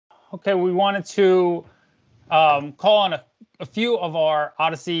Okay, we wanted to call on a few of our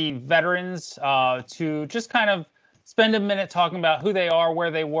OHDSI veterans to just kind of spend a minute talking about who they are,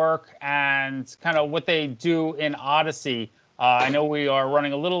 where they work, and kind of what they do in OHDSI. I know we are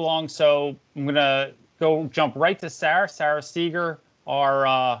running a little long, so I'm going to jump right to Sarah. Sarah Seager,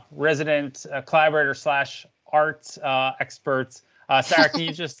 our resident collaborator slash art expert. Sarah, can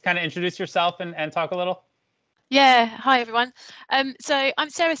you just kind of introduce yourself and talk a little? Yeah, hi everyone. So I'm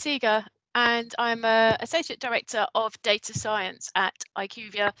Sarah Seager, and I'm Associate Director of Data Science at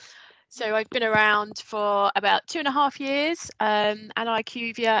IQVIA. So I've been around for about 2.5 years at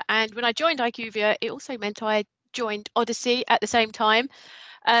IQVIA, and when I joined IQVIA, it also meant I joined OHDSI at the same time.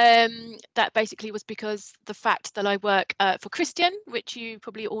 That basically was because the fact that I work for Christian, which you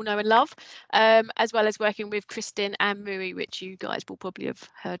probably all know and love, as well as working with Kristin and Muri, which you guys will probably have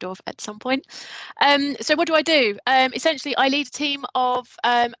heard of at some point. So what do I do? Essentially, I lead a team of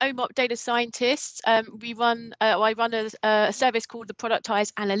OMOP data scientists. I run a service called the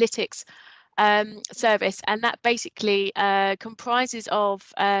Productized Analytics service, and that basically comprises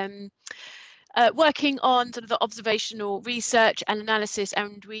of working on sort of the observational research and analysis,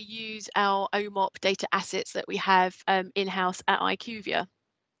 and we use our OMOP data assets that we have in-house at IQVIA.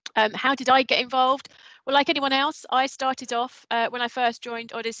 How did I get involved? Well, like anyone else, I started off when I first joined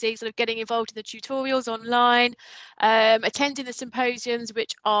OHDSI, sort of getting involved in the tutorials online, attending the symposiums,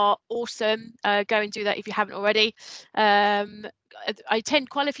 which are awesome. Go and do that if you haven't already. I attend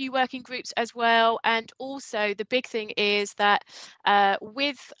quite a few working groups as well, and also the big thing is that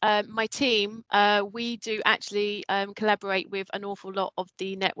with my team, we do actually collaborate with an awful lot of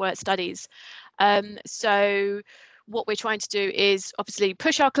the network studies. So what we're trying to do is obviously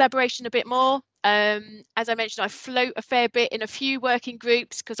push our collaboration a bit more. As I mentioned, I float a fair bit in a few working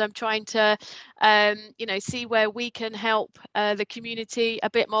groups because I'm trying to, see where we can help the community a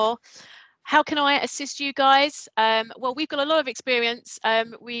bit more. How can I assist you guys? Well, we've got a lot of experience.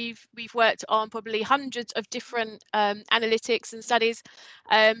 We've worked on probably hundreds of different analytics and studies.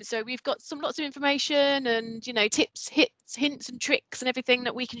 So we've got lots of information and tips, hints and tricks and everything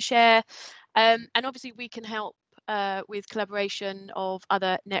that we can share. And obviously we can help with collaboration of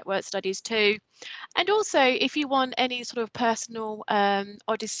other network studies too. And also, if you want any sort of personal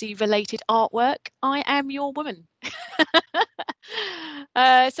OHDSI related artwork, I am your woman.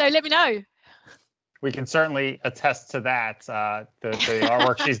 So let me know. We can certainly attest to that. The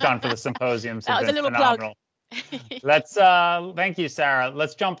artwork she's done for the symposiums have been phenomenal. Let's thank you, Sarah.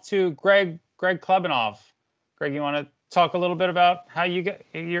 Let's jump to Greg Klebanov. Greg, you want to talk a little bit about how you get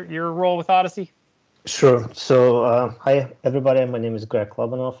your role with OHDSI? Sure. So, hi everybody. My name is Greg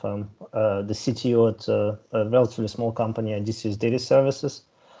Klebanov. I'm the CTO at a relatively small company, Odysseus Data Services.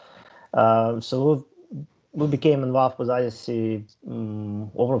 So we became involved with OHDSI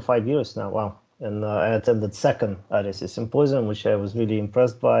over 5 years now. Wow. And I attended second OHDSI symposium, which I was really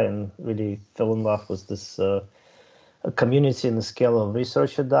impressed by and really fell in love with this community and the scale of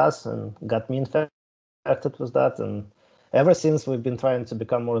research it does, and got me infected with that. And ever since, we've been trying to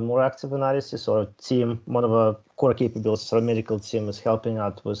become more and more active in OHDSI. So our team, one of our core capabilities, our medical team, is helping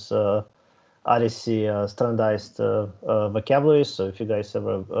out with OHDSI standardized vocabulary. So if you guys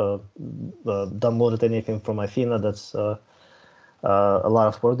ever downloaded anything from Athena, that's a lot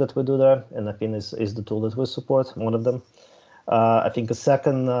of work that we do there, and Athena is the tool that we support, one of them. I think a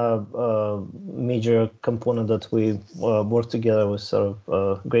second major component that we work together with sort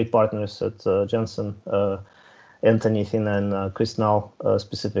of great partners at Jensen, Anthony, Athena, and Chris now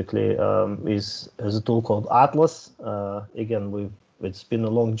specifically, is a tool called Atlas. Again, it's been a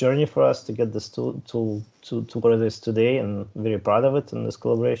long journey for us to get this tool to where it is today, and very proud of it in this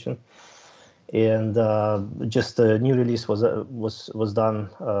collaboration. And just a new release was done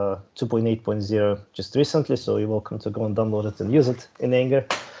 2.8.0 just recently, so you're welcome to go and download it and use it in anger.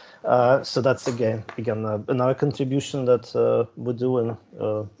 So that's again another contribution that we do, and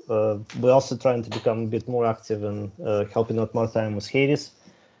we're also trying to become a bit more active in helping out more time with Hades.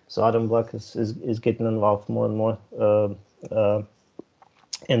 So Adam Black is getting involved more and more,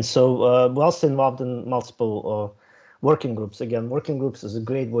 and so we're also involved in multiple working groups. Again, working groups is a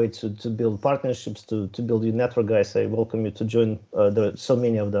great way to build partnerships, to build your network, guys. I welcome you to join. There are so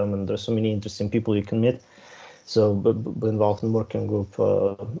many of them, and there's so many interesting people you can meet. So we're involved in working group.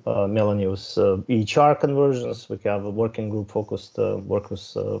 Melanie was EHR conversions. We have a working group focused work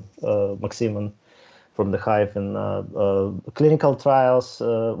with Maxim from the Hive and clinical trials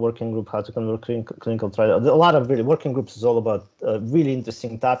working group, how to convert clinical trials. A lot of really working groups is all about really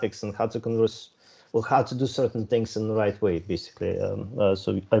interesting topics and how to converse. Well, how to do certain things in the right way, basically.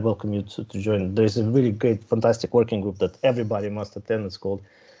 So I welcome you to join. There's a really great, fantastic working group that everybody must attend. It's called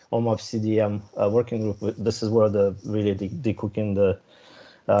OMOP CDM working group. This is where they cook in the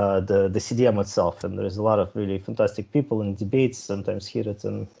CDM itself, and there's a lot of really fantastic people in debates, sometimes heated,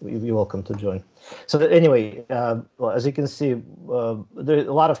 and you're welcome to join. So anyway, well, as you can see, there are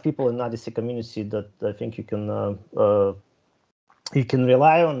a lot of people in the OHDSI community that I think you can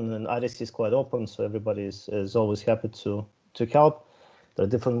rely on, and OHDSI is quite open, so everybody is always happy to help. There are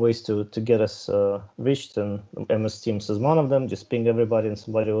different ways to get us reached, and MS Teams is one of them. Just ping everybody and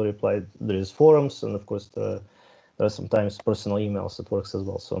somebody will reply. There is forums, and of course there are sometimes personal emails that works as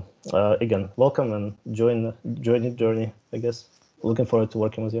well. So again, welcome and join the journey, I guess. Looking forward to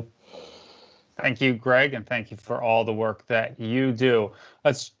working with you. Thank you, Greg, and thank you for all the work that you do.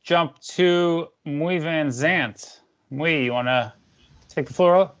 Let's jump to Mui Van Zandt. Mui, you want to take the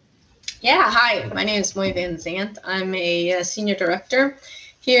floor? Yeah, hi, my name is Mui Van Zandt. I'm a senior director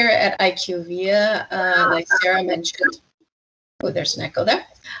here at IQVIA, like Sarah mentioned. Oh, there's an echo there.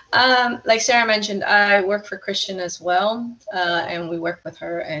 Like Sarah mentioned, I work for Christian as well, and we work with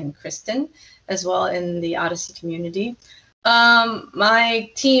her and Kristen as well in the OHDSI community.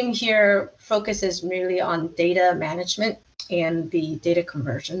 My team here focuses really on data management and the data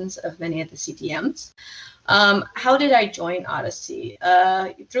conversions of many of the CDMs. How did I join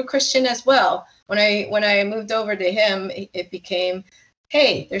OHDSI? Through Christian as well. When I moved over to him, it became,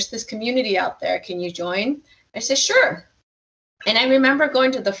 hey, there's this community out there. Can you join? I said, sure. And I remember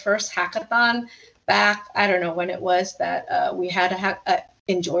going to the first hackathon back, I don't know when it was, that we had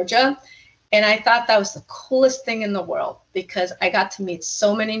in Georgia. And I thought that was the coolest thing in the world because I got to meet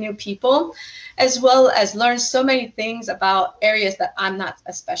so many new people, as well as learn so many things about areas that I'm not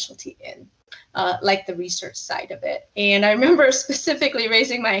a specialty in. Like the research side of it. And I remember specifically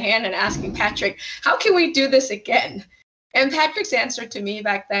raising my hand and asking Patrick, how can we do this again? And Patrick's answer to me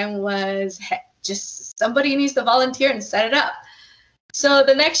back then was, hey, just somebody needs to volunteer and set it up. So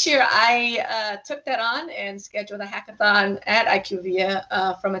the next year I took that on and scheduled a hackathon at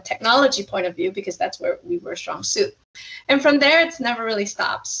IQVIA from a technology point of view, because that's where we were a strong suit. And from there, it's never really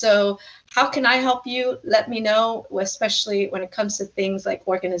stopped. So how can I help you? Let me know, especially when it comes to things like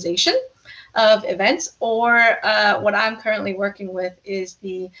organization of events, or what I'm currently working with is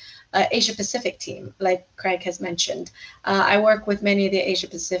the Asia Pacific team, like Craig has mentioned. I work with many of the Asia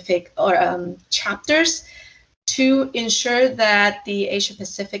Pacific or chapters to ensure that the Asia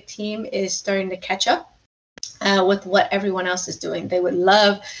Pacific team is starting to catch up with what everyone else is doing. They would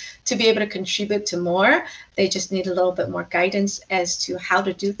love to be able to contribute to more. They just need a little bit more guidance as to how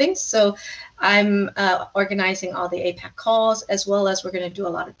to do things. So I'm organizing all the APAC calls, as well as we're going to do a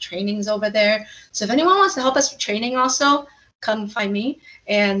lot of trainings over there. So if anyone wants to help us with training also, come find me.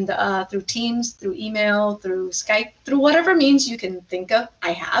 And through Teams, through email, through Skype, through whatever means you can think of,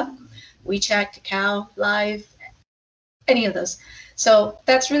 I have. WeChat, Kakao, Live, any of those. So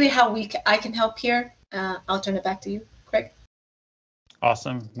that's really how I can help here. I'll turn it back to you, Craig.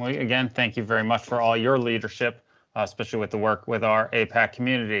 Awesome. Well, again, thank you very much for all your leadership, especially with the work with our APAC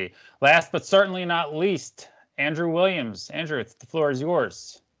community. Last but certainly not least, Andrew Williams. Andrew, the floor is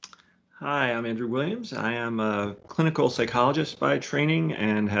yours. Hi, I'm Andrew Williams. I am a clinical psychologist by training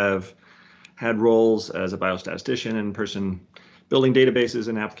and have had roles as a biostatistician and person building databases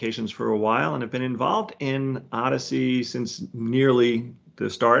and applications for a while, and have been involved in OHDSI since nearly the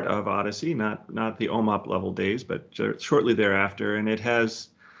start of OHDSI, not the OMOP level days, but shortly thereafter. And it has,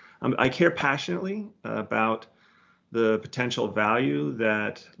 I care passionately about the potential value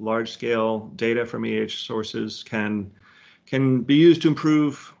that large-scale data from EH sources can be used to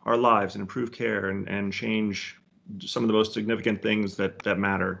improve our lives and improve care and change some of the most significant things that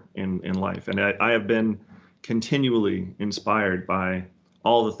matter in life. And I have been continually inspired by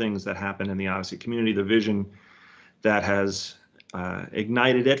all the things that happen in the OHDSI community. The vision that has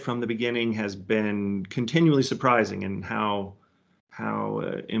ignited it from the beginning has been continually surprising in how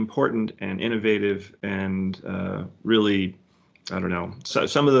important and innovative and really, I don't know,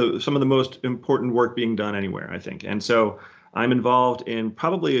 some of the most important work being done anywhere, I think. And so I'm involved in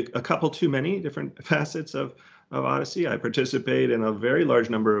probably a couple too many different facets of OHDSI. I participate in a very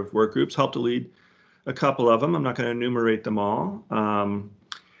large number of work groups, help to lead a couple of them. I'm not going to enumerate them all.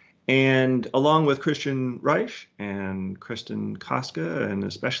 And along with Christian Reich and Kristen Koska, and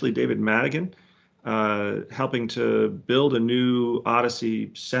especially David Madigan, helping to build a new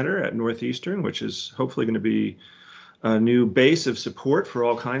OHDSI Center at Northeastern, which is hopefully going to be a new base of support for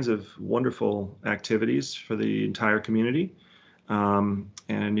all kinds of wonderful activities for the entire community, and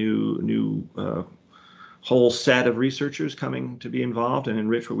a new whole set of researchers coming to be involved and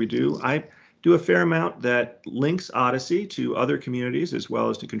enrich what we do. I do a fair amount that links OHDSI to other communities as well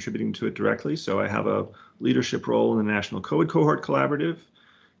as to contributing to it directly. So I have a leadership role in the National COVID Cohort Collaborative,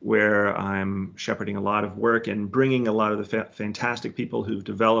 where I'm shepherding a lot of work and bringing a lot of the fantastic people who've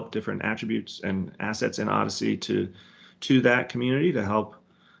developed different attributes and assets in Odyssey to that community to help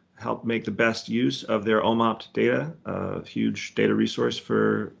make the best use of their OMOPT data, a huge data resource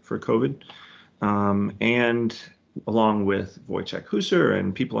for COVID, and along with Wojciech Husser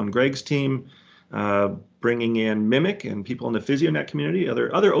and people on Greg's team, bringing in Mimic and people in the PhysioNet community,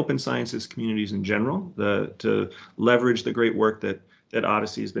 other open sciences communities in general, to leverage the great work that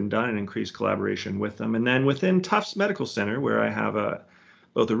Odyssey has been done and increase collaboration with them. And then within Tufts Medical Center, where I have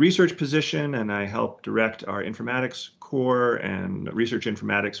both a research position and I help direct our informatics core and research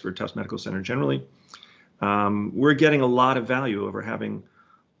informatics for Tufts Medical Center generally, we're getting a lot of value over having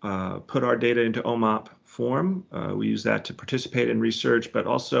put our data into OMOP form. We use that to participate in research, but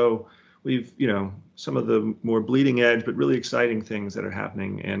also we've, some of the more bleeding edge, but really exciting things that are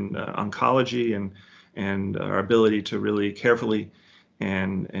happening in oncology and our ability to really carefully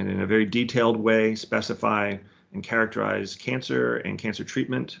and in a very detailed way specify and characterize cancer and cancer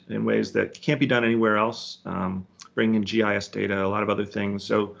treatment in ways that can't be done anywhere else, bringing in GIS data, a lot of other things.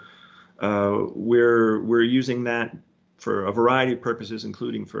 So we're using that for a variety of purposes,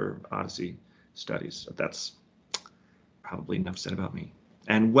 including for Odyssey studies. So that's probably enough said about me.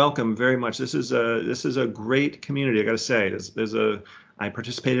 And welcome very much. This is a great community. I got to say, I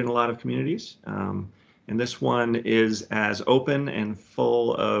participate in a lot of communities, and this one is as open and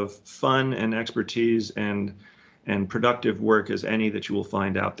full of fun and expertise and productive work as any that you will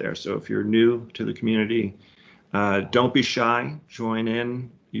find out there. So if you're new to the community, don't be shy. Join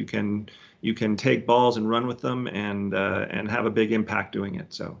in. You can take balls and run with them and have a big impact doing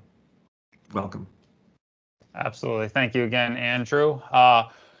it. So welcome. Absolutely. Thank you again, Andrew.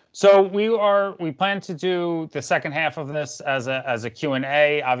 So we plan to do the second half of this as a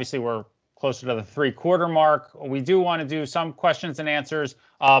Q&A. Obviously, we're closer to the 3-quarter mark. We do want to do some questions and answers,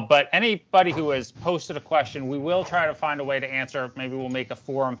 but anybody who has posted a question, we will try to find a way to answer. Maybe we'll make a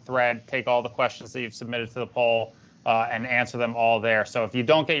forum thread, take all the questions that you've submitted to the poll, and answer them all there. So if you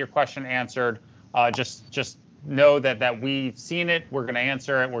don't get your question answered, just know that we've seen it. We're going to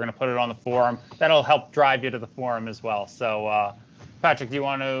answer it. We're going to put it on the forum. That'll help drive you to the forum as well. So, Patrick, do you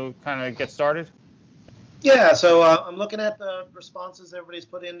want to kind of get started? Yeah, so I'm looking at the responses everybody's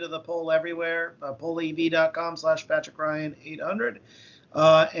put into the poll everywhere, pollev.com/PatrickRyan800.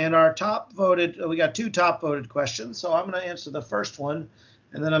 And our top voted, we got 2 top voted questions. So I'm going to answer the first one,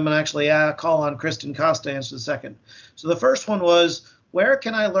 and then I'm going to actually call on Kristen Costa to answer the second. So the first one was, where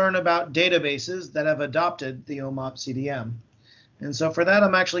can I learn about databases that have adopted the OMOP CDM? And so for that,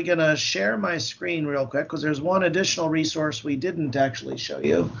 I'm actually going to share my screen real quick because there's one additional resource we didn't actually show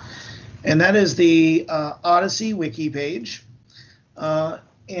you. And that is the Odyssey wiki page.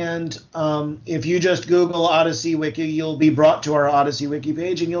 If you just Google Odyssey wiki, you'll be brought to our Odyssey wiki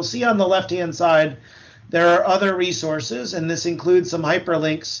page. And you'll see on the left-hand side, there are other resources. And this includes some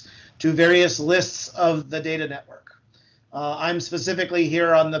hyperlinks to various lists of the data network. I'm specifically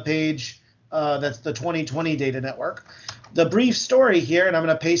here on the page that's the 2020 data network. The brief story here, and I'm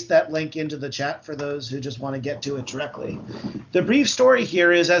going to paste that link into the chat for those who just want to get to it directly. The brief story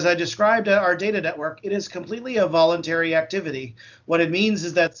here is, as I described our data network, it is completely a voluntary activity. What it means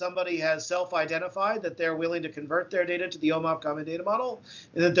is that somebody has self-identified that they're willing to convert their data to the OMOP Common Data Model,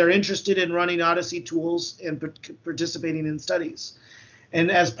 and that they're interested in running Odyssey tools and participating in studies. And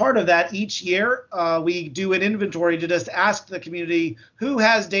as part of that, each year, we do an inventory to just ask the community who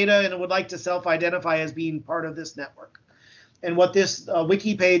has data and would like to self-identify as being part of this network. And what this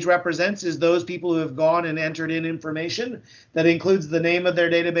wiki page represents is those people who have gone and entered in information that includes the name of their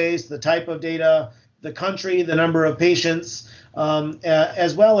database, the type of data, the country, the number of patients,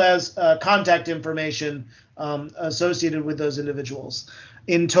 as well as contact information associated with those individuals.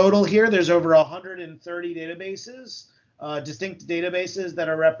 In total here, there's over 130 databases, distinct databases that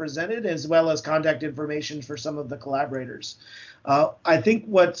are represented, as well as contact information for some of the collaborators. I think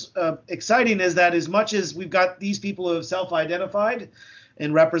what's exciting is that as much as we've got these people who have self-identified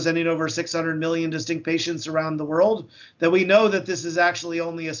and representing over 600 million distinct patients around the world, that we know that this is actually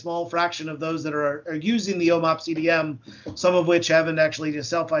only a small fraction of those that are using the OMOP CDM, some of which haven't actually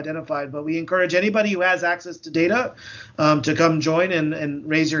self-identified. But we encourage anybody who has access to data to come join and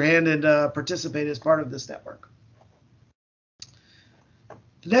raise your hand and participate as part of this network.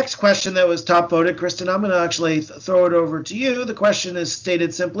 The next question that was top voted, Kristen, I'm going to actually throw it over to you. The question is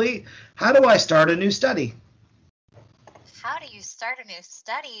stated simply, how do I start a new study? How do you start a new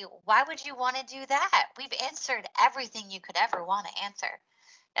study? Why would you want to do that? We've answered everything you could ever want to answer.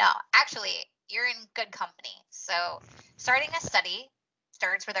 No, actually, you're in good company. So starting a study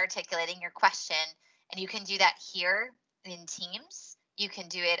starts with articulating your question, and you can do that here in Teams. You can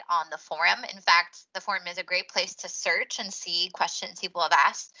do it on the forum. In fact, the forum is a great place to search and see questions people have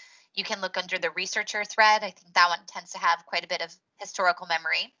asked. You can look under the researcher thread. I think that one tends to have quite a bit of historical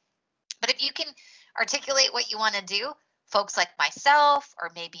memory. But if you can articulate what you want to do, folks like myself, or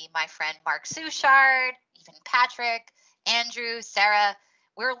maybe my friend Mark Suchard, even Patrick, Andrew, Sarah,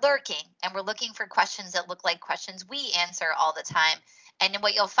 we're lurking and we're looking for questions that look like questions we answer all the time. And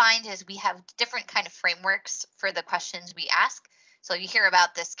what you'll find is we have different kind of frameworks for the questions we ask. So you hear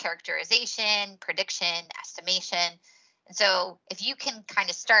about this characterization, prediction, estimation. And so if you can kind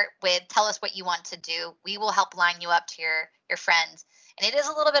of start with, tell us what you want to do, we will help line you up to your friends. And it is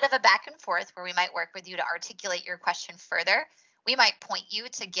a little bit of a back and forth where we might work with you to articulate your question further. We might point you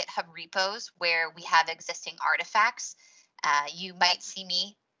to GitHub repos where we have existing artifacts. You might see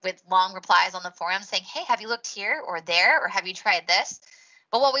me with long replies on the forum saying, hey, have you looked here or there, or have you tried this?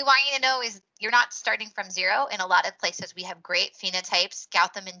 But what we want you to know is you're not starting from zero. In a lot of places, we have great phenotypes.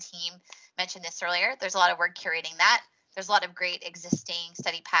 Gautam and team mentioned this earlier. There's a lot of work curating that. There's a lot of great existing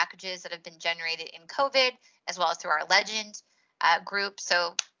study packages that have been generated in COVID, as well as through our Legend group.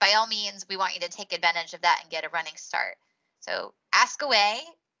 So by all means, we want you to take advantage of that and get a running start. So ask away.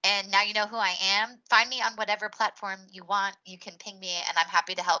 And now you know who I am. Find me on whatever platform you want. You can ping me, and I'm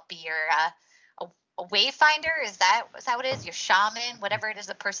happy to help be your a wayfinder. Is that what it is? Your shaman, whatever it is,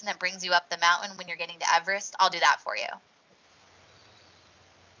 the person that brings you up the mountain when you're getting to Everest. I'll do that for you.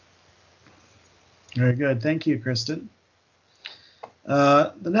 Very good. Thank you, Kristen.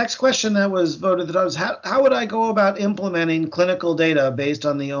 The next question that was voted was, how would I go about implementing clinical data based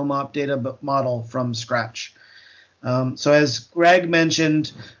on the OMOP data model from scratch? So as Greg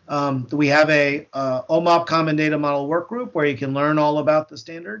mentioned, we have a OMOP Common Data Model Workgroup where you can learn all about the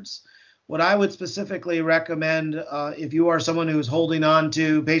standards. What I would specifically recommend, if you are someone who's holding on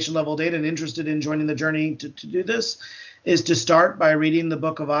to patient-level data and interested in joining the journey to do this, is to start by reading the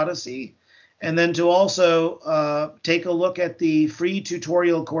Book of OHDSI, and then to also take a look at the free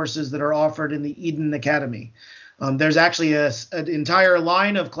tutorial courses that are offered in the Eden Academy. There's actually an entire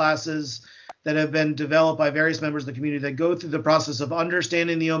line of classes that have been developed by various members of the community that go through the process of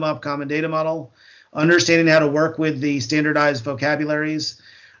understanding the OMOP Common Data Model, understanding how to work with the standardized vocabularies,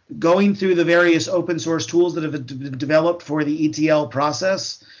 going through the various open source tools that have been developed for the ETL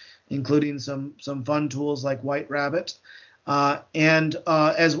process, including some fun tools like White Rabbit, and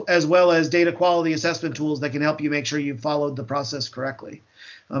as well as data quality assessment tools that can help you make sure you've followed the process correctly.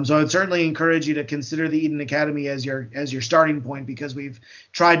 So I'd certainly encourage you to consider the Eden Academy as your starting point, because we've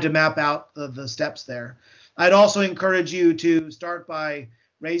tried to map out the steps there. I'd also encourage you to start by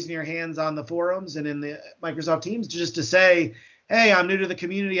raising your hands on the forums and in the Microsoft Teams just to say, hey, I'm new to the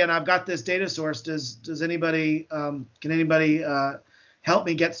community and I've got this data source. Does anybody, can anybody help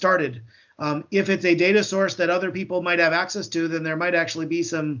me get started? If it's a data source that other people might have access to, then there might actually be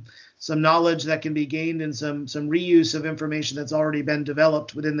some knowledge that can be gained and some reuse of information that's already been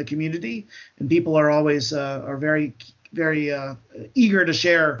developed within the community. And people are always are very eager to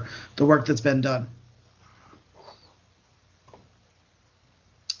share the work that's been done.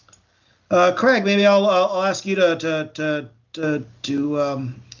 Craig, maybe I'll ask you to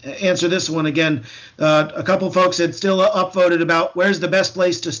answer this one again. A couple folks had still upvoted about where's the best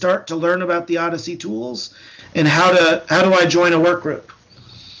place to start to learn about the OHDSI tools, and how do I join a work group?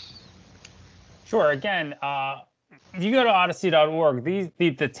 Sure. Again, if you go to OHDSI.org,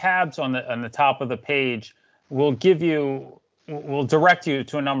 the tabs on the top of the page will direct you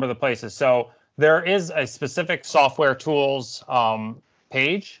to a number of the places. So there is a specific software tools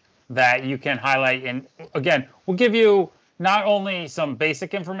page that you can highlight, and again, we'll give you not only some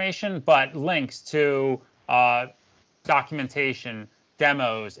basic information, but links to documentation,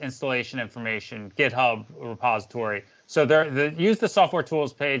 demos, installation information, GitHub repository. So use the software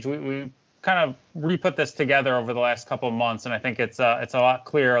tools page. We kind of re-put this together over the last couple of months, and I think it's a lot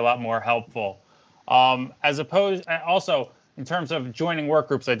clearer, a lot more helpful. Also, in terms of joining work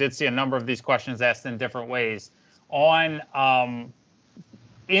groups, I did see a number of these questions asked in different ways. In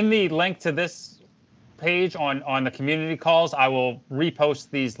the link to this page on the community calls, I will repost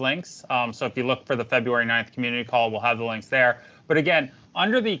these links. So if you look for the February 9th community call, we'll have the links there. But again,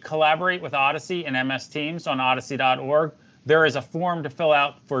 under the Collaborate with OHDSI and MS Teams on OHDSI.org, there is a form to fill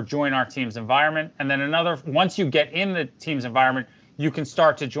out for Join Our Teams environment. And then once you get in the Teams environment, you can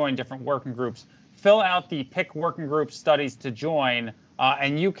start to join different working groups. Fill out the pick working group studies to join,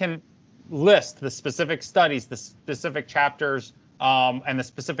 and you can list the specific studies, the specific chapters, and the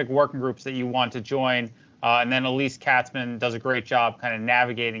specific working groups that you want to join. And then Elise Katzman does a great job kind of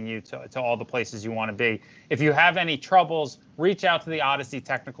navigating you to all the places you want to be. If you have any troubles, reach out to the OHDSI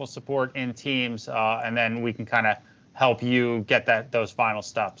technical support in Teams, and then we can kind of help you get those final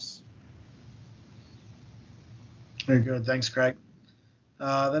steps. Very good. Thanks, Craig.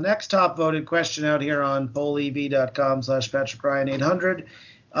 The next top voted question out here on pollev.com/PatrickRyan800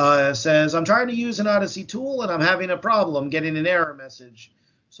 says, I'm trying to use an Odyssey tool and I'm having a problem getting an error message.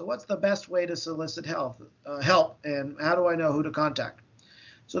 So what's the best way to solicit help and how do I know who to contact?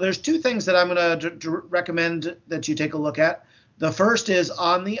 So there's two things that I'm going to recommend that you take a look at. The first is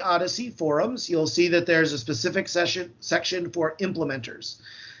on the Odyssey forums. You'll see that there's a specific section for implementers.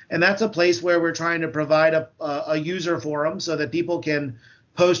 And that's a place where we're trying to provide a user forum so that people can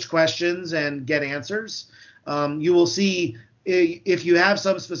post questions and get answers. You will see if you have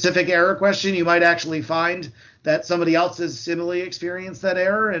some specific error question, you might actually find that somebody else has similarly experienced that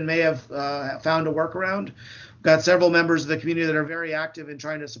error and may have found a workaround. We've got several members of the community that are very active in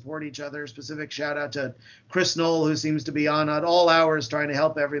trying to support each other. Specific shout out to Chris Knoll, who seems to be on at all hours trying to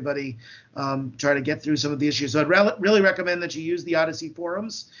help everybody try to get through some of the issues. So I'd really recommend that you use the Odyssey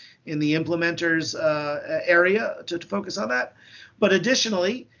forums in the implementers area to focus on that. But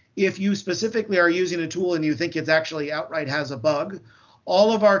additionally, if you specifically are using a tool and you think it's actually outright has a bug,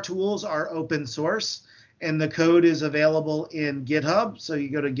 all of our tools are open source and the code is available in GitHub. So you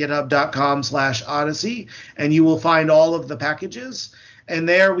go to github.com/Odyssey and you will find all of the packages. And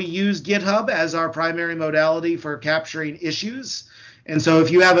there we use GitHub as our primary modality for capturing issues. And so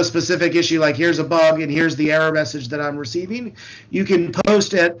if you have a specific issue, like here's a bug and here's the error message that I'm receiving, you can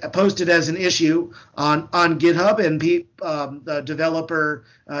post it as an issue on GitHub, and the developer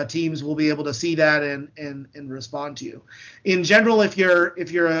teams will be able to see that and respond to you. In general, if you're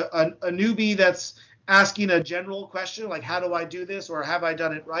a newbie that's asking a general question like how do I do this or have I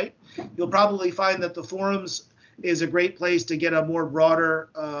done it right, you'll probably find that the forums is a great place to get a more broader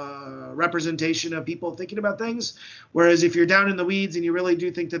representation of people thinking about things. Whereas if you're down in the weeds and you really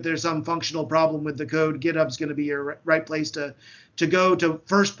do think that there's some functional problem with the code, GitHub's going to be your right place to go to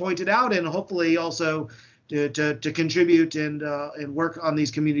first point it out and hopefully also to contribute and work on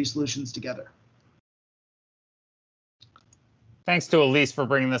these community solutions together. Thanks to Elise for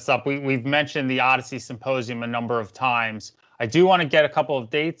bringing this up. We've mentioned the Odyssey Symposium a number of times. I do want to get a couple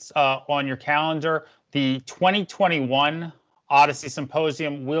of dates on your calendar. The 2021 Odyssey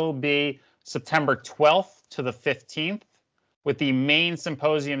Symposium will be September 12th to the 15th, with the main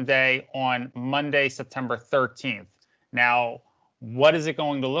symposium day on Monday, September 13th. Now, what is it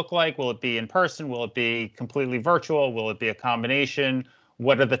going to look like? Will it be in person? Will it be completely virtual? Will it be a combination?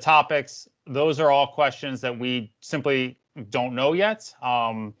 What are the topics? Those are all questions that we simply don't know yet.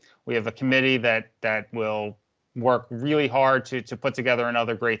 We have a committee that will work really hard to put together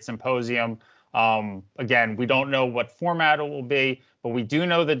another great symposium. Again, we don't know what format it will be, but we do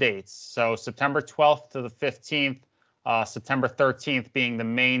know the dates. So September 12th to the 15th, September 13th being the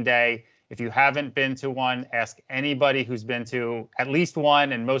main day. If you haven't been to one, ask anybody who's been to at least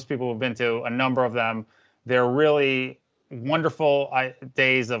one, and most people have been to a number of them. They're really wonderful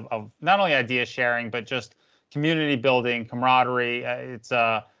days of not only idea sharing, but just community building, camaraderie. It's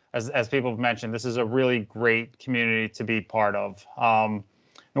as people have mentioned, this is a really great community to be part of.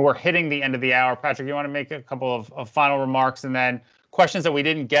 And we're hitting the end of the hour. Patrick, you want to make a couple of final remarks and then questions that we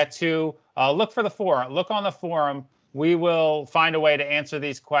didn't get to? Look for the forum. Look on the forum. We will find a way to answer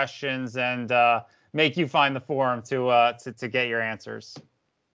these questions and make you find the forum to get your answers.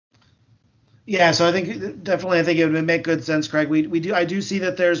 Yeah, so I think it would make good sense, Craig. I do see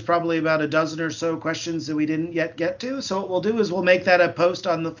that there's probably about a dozen or so questions that we didn't yet get to. So what we'll do is we'll make that a post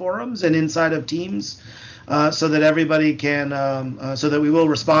on the forums and inside of Teams, so that everybody can, so that we will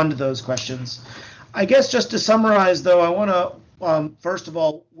respond to those questions. I guess just to summarize, though, I want to first of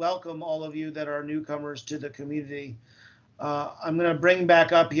all welcome all of you that are newcomers to the community. I'm going to bring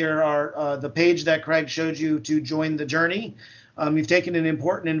back up here the page that Craig showed you to join the journey. You've taken an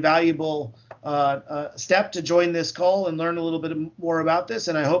important and valuable step to join this call and learn a little bit more about this,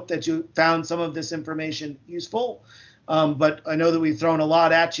 and I hope that you found some of this information useful. But I know that we've thrown a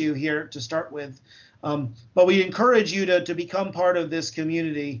lot at you here to start with. But we encourage you to become part of this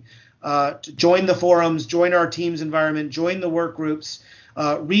community, to join the forums, join our Teams environment, join the work groups,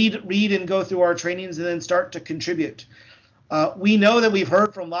 read and go through our trainings, and then start to contribute. We know that we've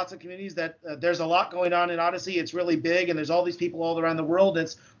heard from lots of communities that there's a lot going on in Odyssey. It's really big, and there's all these people all around the world.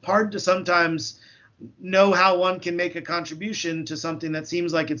 It's hard to sometimes know how one can make a contribution to something that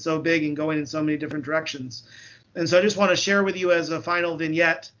seems like it's so big and going in so many different directions. And so I just want to share with you as a final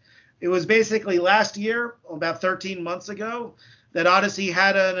vignette. It was basically last year, about 13 months ago, that Odyssey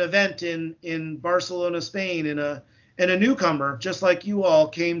had an event in Barcelona, Spain, and a newcomer, just like you all,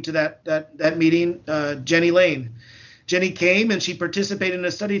 came to that meeting, Jenny Lane. Jenny came and she participated in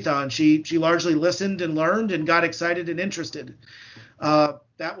a study-thon. She largely listened and learned and got excited and interested.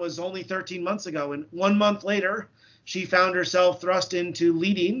 That was only 13 months ago. And 1 month later, she found herself thrust into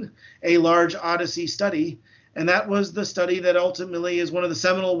leading a large OHDSI study. And that was the study that ultimately is one of the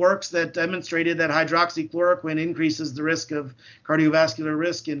seminal works that demonstrated that hydroxychloroquine increases the risk of cardiovascular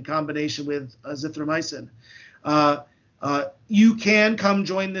risk in combination with azithromycin. You can come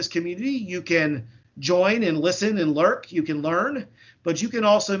join this community. You can join and listen and lurk. You can learn, but you can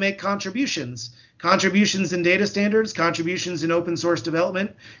also make contributions. Contributions in data standards, contributions in open source development,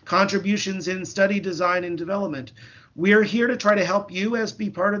 contributions in study design and development. We're here to try to help you as be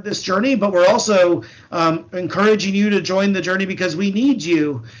part of this journey, but we're also encouraging you to join the journey because we need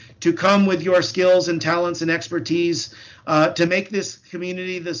you to come with your skills and talents and expertise to make this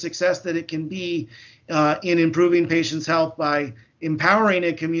community the success that it can be in improving patients' health by empowering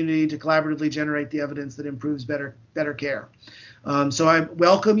a community to collaboratively generate the evidence that improves better care. So I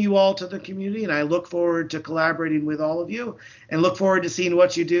welcome you all to the community, and I look forward to collaborating with all of you and look forward to seeing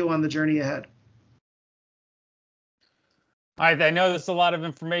what you do on the journey ahead. All right, I know there's a lot of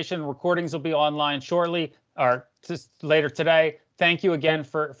information. Recordings will be online shortly or just later today. Thank you again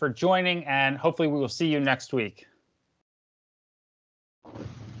for joining, and hopefully we will see you next week.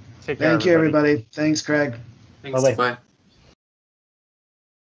 Take care, Thank you, everybody. Thanks, Craig. Thanks. Bye-bye. Bye.